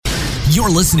You're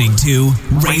listening to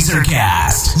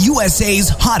Razorcast,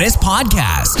 USA's hottest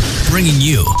podcast, bringing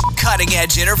you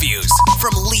cutting-edge interviews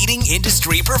from leading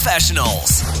industry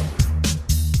professionals.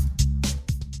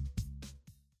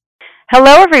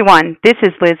 Hello, everyone. This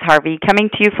is Liz Harvey coming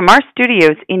to you from our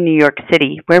studios in New York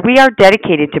City, where we are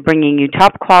dedicated to bringing you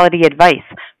top-quality advice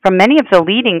from many of the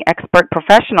leading expert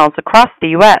professionals across the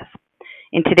U.S.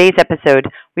 In today's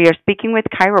episode, we are speaking with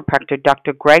chiropractor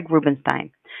Dr. Greg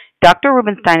Rubenstein. Dr.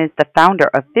 Rubenstein is the founder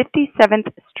of 57th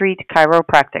Street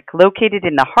Chiropractic, located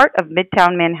in the heart of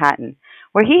Midtown Manhattan,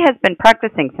 where he has been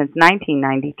practicing since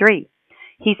 1993.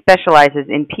 He specializes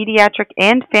in pediatric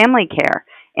and family care,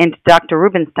 and Dr.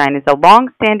 Rubenstein is a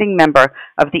long-standing member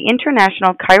of the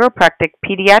International Chiropractic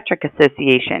Pediatric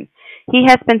Association. He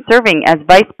has been serving as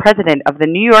vice president of the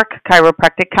New York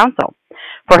Chiropractic Council.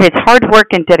 For his hard work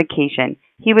and dedication,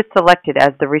 he was selected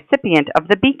as the recipient of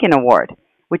the Beacon Award,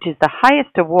 which is the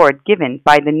highest award given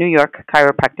by the New York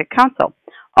Chiropractic Council,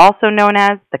 also known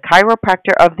as the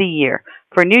Chiropractor of the Year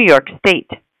for New York State.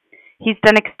 He's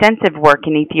done extensive work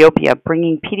in Ethiopia,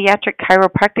 bringing pediatric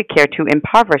chiropractic care to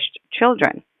impoverished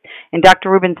children. And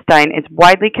Dr. Rubenstein is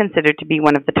widely considered to be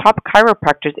one of the top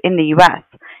chiropractors in the U.S.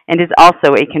 and is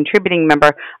also a contributing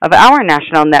member of our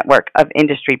national network of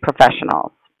industry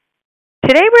professionals.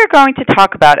 Today we're going to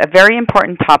talk about a very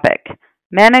important topic: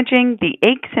 managing the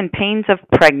aches and pains of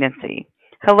pregnancy.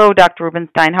 Hello, Dr.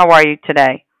 Rubenstein. How are you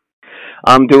today?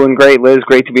 I'm doing great, Liz.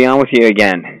 Great to be on with you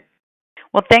again.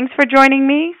 Well, thanks for joining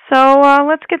me. So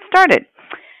let's get started.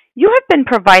 You have been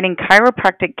providing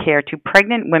chiropractic care to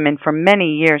pregnant women for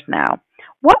many years now.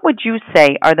 What would you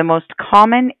say are the most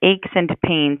common aches and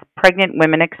pains pregnant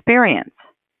women experience?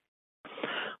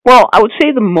 Well, I would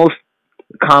say the most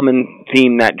common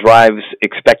theme that drives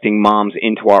expecting moms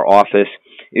into our office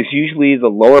is usually the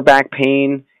lower back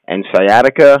pain and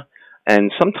sciatica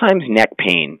and sometimes neck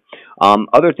pain.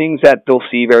 Other things that they'll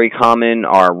see very common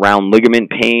are round ligament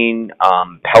pain,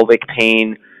 pelvic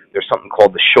pain. There's something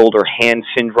called the shoulder-hand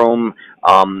syndrome,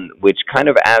 which kind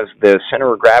of as the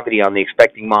center of gravity on the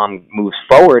expecting mom moves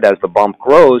forward as the bump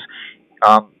grows,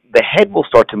 the head will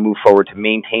start to move forward to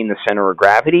maintain the center of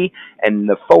gravity, and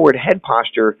the forward head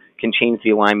posture can change the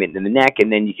alignment in the neck, and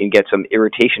then you can get some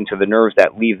irritation to the nerves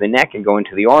that leave the neck and go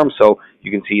into the arm. So you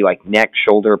can see like neck,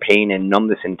 shoulder pain, and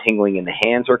numbness and tingling in the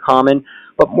hands are common.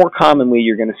 But more commonly,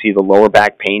 you're going to see the lower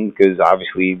back pain because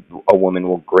obviously a woman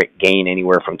will gain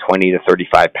anywhere from 20 to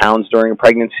 35 pounds during a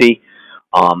pregnancy.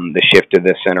 The shift of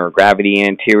the center of gravity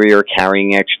anterior,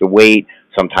 carrying extra weight.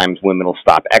 Sometimes women will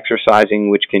stop exercising,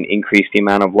 which can increase the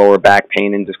amount of lower back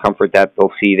pain and discomfort that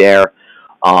they'll see there.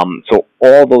 So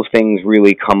all those things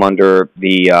really come under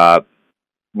the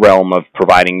realm of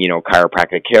providing,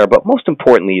 chiropractic care. But most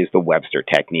importantly is the Webster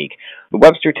technique. The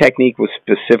Webster technique was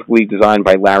specifically designed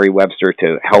by Larry Webster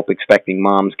to help expecting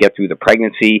moms get through the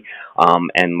pregnancy.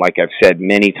 And like I've said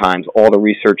many times, all the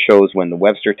research shows when the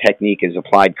Webster technique is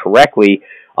applied correctly,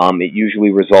 it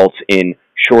usually results in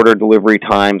shorter delivery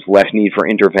times, less need for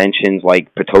interventions like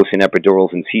Pitocin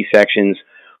epidurals and C-sections.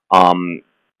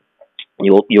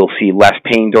 You'll see less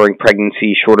pain during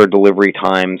pregnancy, shorter delivery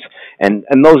times, and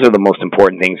those are the most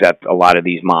important things that a lot of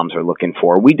these moms are looking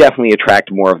for. We definitely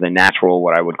attract more of the natural,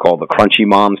 what I would call the crunchy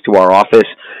moms to our office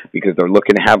because they're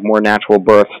looking to have more natural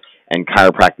births, and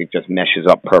chiropractic just meshes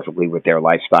up perfectly with their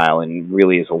lifestyle and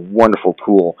really is a wonderful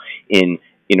tool in,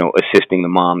 assisting the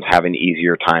moms have an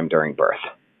easier time during birth.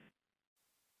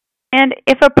 And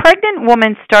if a pregnant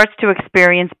woman starts to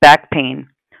experience back pain,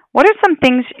 what are some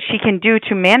things she can do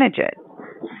to manage it?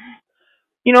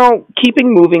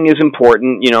 Keeping moving is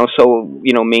important, so,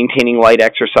 maintaining light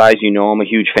exercise. I'm a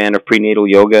huge fan of prenatal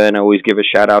yoga, and I always give a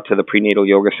shout-out to the Prenatal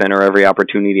Yoga Center every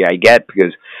opportunity I get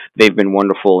because they've been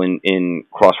wonderful in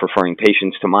cross-referring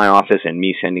patients to my office and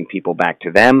me sending people back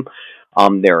to them.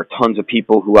 There are tons of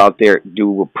people who out there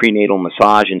do a prenatal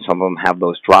massage, and some of them have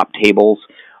those drop tables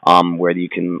where you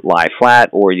can lie flat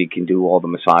or you can do all the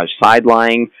massage side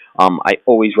lying. I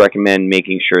always recommend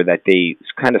making sure that they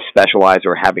kind of specialize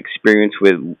or have experience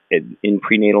in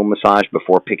prenatal massage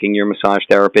before picking your massage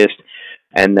therapist.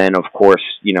 And then, of course,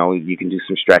 you can do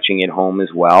some stretching at home as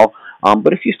well.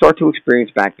 But if you start to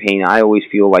experience back pain, I always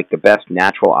feel like the best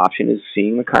natural option is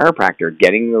seeing a chiropractor,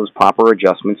 getting those proper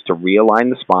adjustments to realign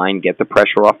the spine, get the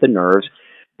pressure off the nerves,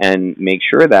 and make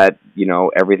sure that,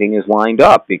 everything is lined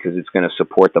up because it's going to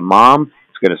support the mom,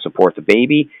 it's going to support the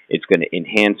baby, it's going to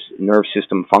enhance nerve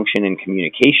system function and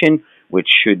communication, which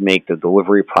should make the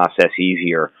delivery process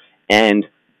easier. And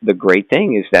the great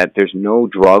thing is that there's no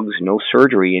drugs, no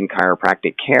surgery in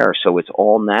chiropractic care, so it's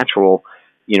all natural,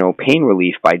 pain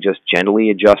relief by just gently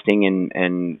adjusting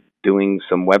and doing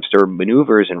some Webster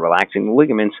maneuvers and relaxing the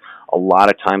ligaments, a lot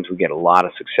of times we get a lot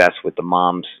of success with the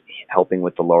moms helping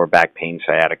with the lower back pain,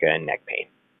 sciatica, and neck pain.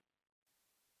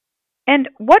 And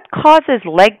what causes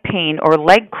leg pain or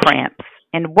leg cramps,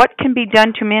 and what can be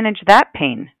done to manage that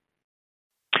pain?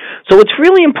 So it's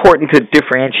really important to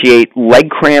differentiate leg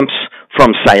cramps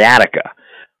from sciatica,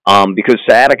 because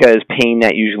sciatica is pain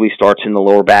that usually starts in the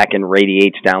lower back and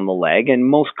radiates down the leg, and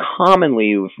most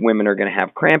commonly if women are going to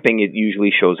have cramping, it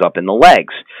usually shows up in the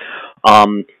legs.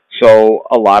 So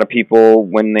a lot of people,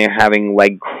 when they're having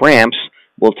leg cramps,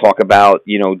 will talk about,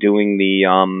 doing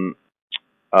the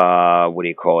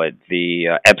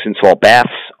the Epsom salt baths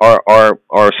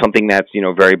are something that's,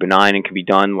 very benign and can be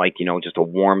done, like, just a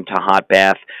warm to hot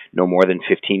bath, no more than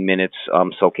 15 minutes,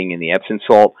 soaking in the Epsom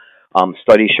salt.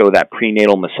 Studies show that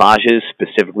prenatal massages,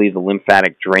 specifically the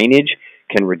lymphatic drainage,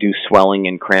 can reduce swelling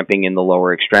and cramping in the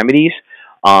lower extremities.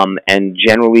 And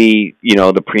generally,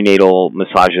 the prenatal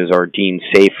massages are deemed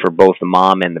safe for both the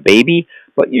mom and the baby,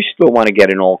 but you still want to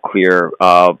get an all clear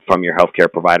from your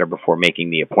healthcare provider before making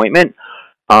the appointment.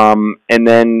 And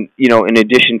then, in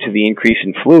addition to the increase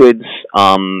in fluids,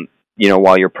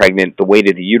 while you're pregnant, the weight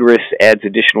of the uterus adds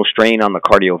additional strain on the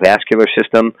cardiovascular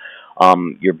system.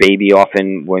 Your baby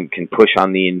often can push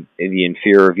on the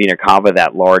inferior vena cava,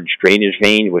 that large drainage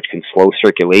vein, which can slow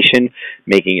circulation,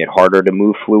 making it harder to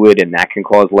move fluid, and that can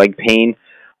cause leg pain.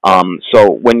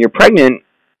 So when you're pregnant,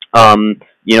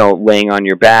 laying on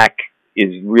your back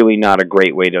is really not a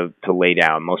great way to lay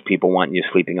down. Most people want you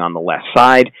sleeping on the left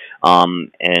side,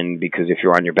 and because if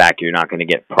you're on your back, you're not going to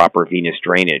get proper venous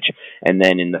drainage. And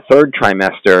then in the third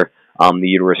trimester, the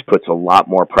uterus puts a lot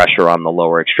more pressure on the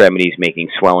lower extremities, making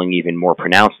swelling even more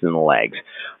pronounced in the legs.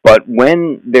 But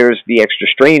when there's the extra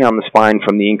strain on the spine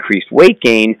from the increased weight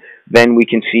gain, then we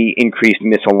can see increased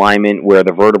misalignment where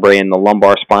the vertebrae in the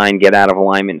lumbar spine get out of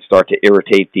alignment and start to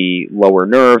irritate the lower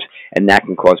nerves, and that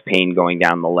can cause pain going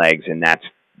down the legs, and that's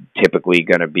typically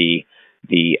going to be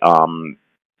the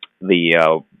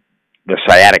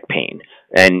sciatic pain.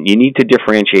 And you need to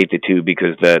differentiate the two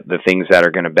because the things that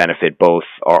are going to benefit both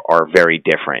are very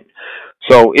different.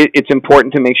 So it's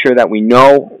important to make sure that we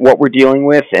know what we're dealing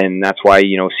with, and that's why,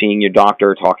 seeing your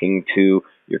doctor, talking to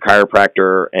your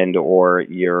chiropractor and or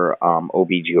your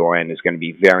OBGYN is going to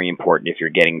be very important if you're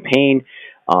getting pain.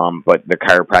 But the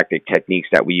chiropractic techniques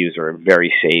that we use are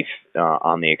very safe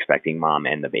on the expecting mom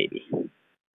and the baby.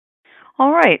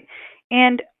 All right.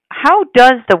 And how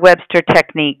does the Webster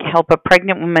technique help a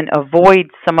pregnant woman avoid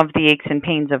some of the aches and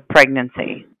pains of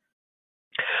pregnancy?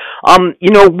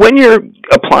 When you're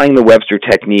applying the Webster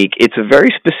technique, it's a very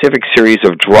specific series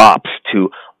of drops to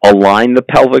align the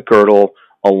pelvic girdle,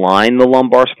 align the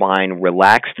lumbar spine,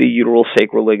 relax the uteral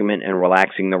sacral ligament, and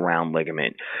relaxing the round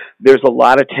ligament. There's a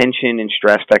lot of tension and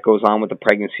stress that goes on with the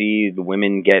pregnancy. The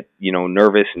women get,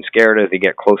 nervous and scared as they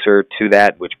get closer to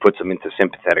that, which puts them into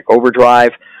sympathetic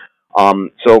overdrive.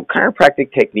 So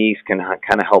chiropractic techniques can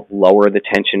kind of help lower the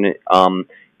tension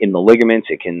in the ligaments.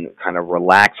 It can kind of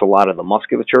relax a lot of the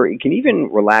musculature. It can even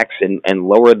relax and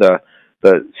lower the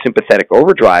sympathetic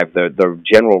overdrive. The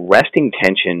general resting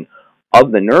tension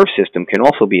of the nerve system can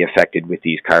also be affected with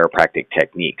these chiropractic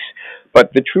techniques.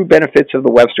 But the true benefits of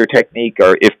the Webster technique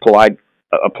are, if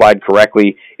applied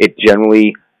correctly, it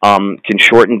generally can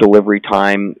shorten delivery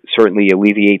time, certainly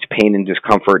alleviates pain and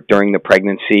discomfort during the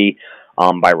pregnancy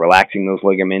by relaxing those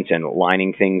ligaments and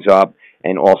lining things up,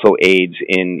 and also aids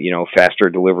in, faster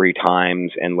delivery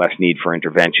times and less need for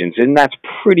interventions. And that's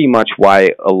pretty much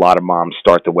why a lot of moms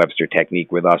start the Webster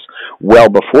technique with us well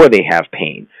before they have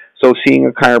pain. So seeing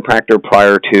a chiropractor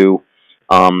prior to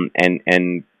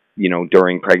and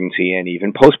during pregnancy and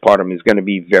even postpartum is going to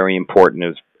be very important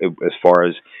as far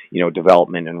as,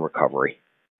 development and recovery.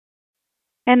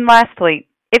 And lastly,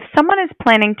 if someone is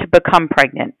planning to become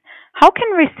pregnant, how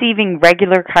can receiving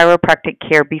regular chiropractic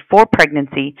care before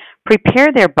pregnancy prepare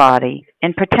their body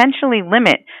and potentially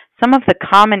limit some of the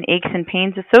common aches and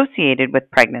pains associated with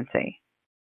pregnancy?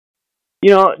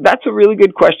 That's a really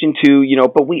good question too,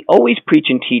 but we always preach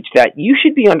and teach that you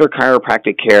should be under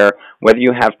chiropractic care whether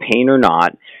you have pain or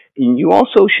not. And you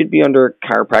also should be under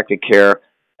chiropractic care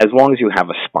as long as you have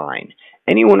a spine.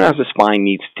 Anyone who has a spine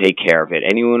needs to take care of it.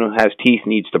 Anyone who has teeth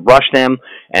needs to brush them.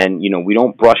 And, we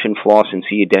don't brush and floss and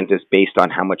see a dentist based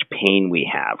on how much pain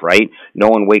we have, right? No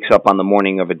one wakes up on the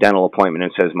morning of a dental appointment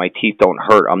and says, my teeth don't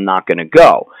hurt, I'm not going to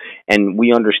go. And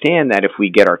we understand that if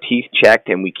we get our teeth checked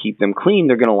and we keep them clean,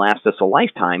 they're going to last us a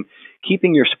lifetime.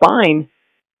 Keeping your spine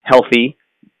healthy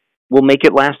will make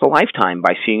it last a lifetime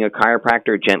by seeing a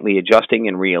chiropractor, gently adjusting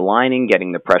and realigning,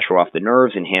 getting the pressure off the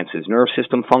nerves, enhances nerve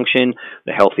system function.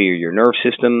 The healthier your nerve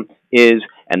system is,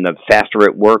 and the faster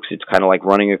it works, it's kind of like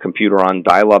running a computer on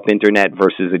dial-up internet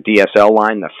versus a DSL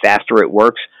line. The faster it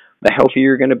works, the healthier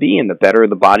you're going to be and the better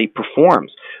the body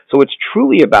performs. So it's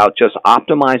truly about just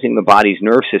optimizing the body's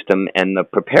nerve system, and the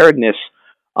preparedness,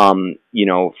 for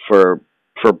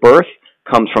birth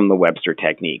comes from the Webster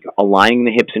technique. Aligning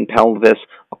the hips and pelvis,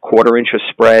 a 1/4 inch of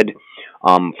spread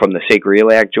from the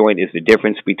sacroiliac joint is the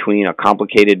difference between a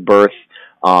complicated birth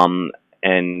and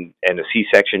a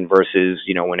C-section versus,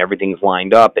 when everything's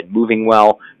lined up and moving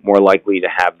well, more likely to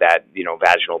have that,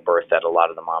 vaginal birth that a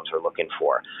lot of the moms are looking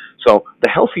for. So the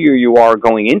healthier you are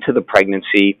going into the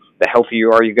pregnancy, the healthier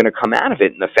you are, you're going to come out of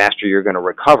it, and the faster you're going to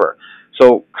recover.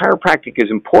 So chiropractic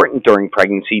is important during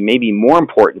pregnancy, maybe more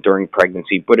important during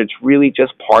pregnancy, but it's really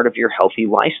just part of your healthy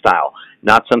lifestyle,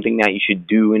 not something that you should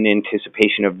do in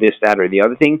anticipation of this, that, or the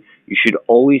other thing. You should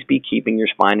always be keeping your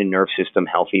spine and nerve system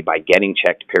healthy by getting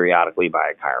checked periodically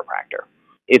by a chiropractor.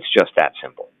 It's just that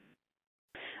simple.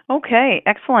 Okay,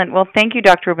 excellent. Well, thank you,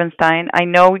 Dr. Rubenstein. I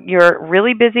know you're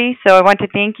really busy, so I want to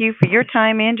thank you for your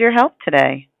time and your help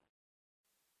today.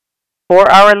 For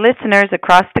our listeners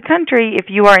across the country, if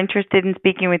you are interested in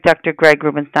speaking with Dr. Greg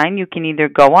Rubenstein, you can either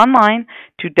go online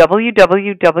to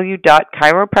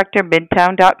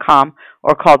www.chiropractormidtown.com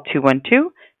or call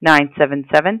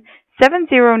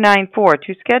 212-977-7094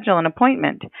 to schedule an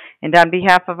appointment. And on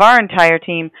behalf of our entire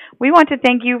team, we want to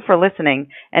thank you for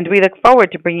listening, and we look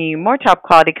forward to bringing you more top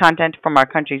quality content from our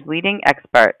country's leading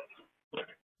experts.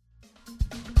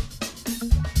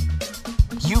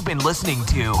 You've been listening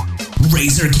to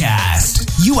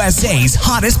RazorCast, USA's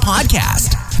hottest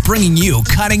podcast, bringing you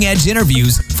cutting-edge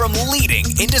interviews from leading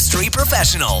industry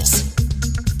professionals.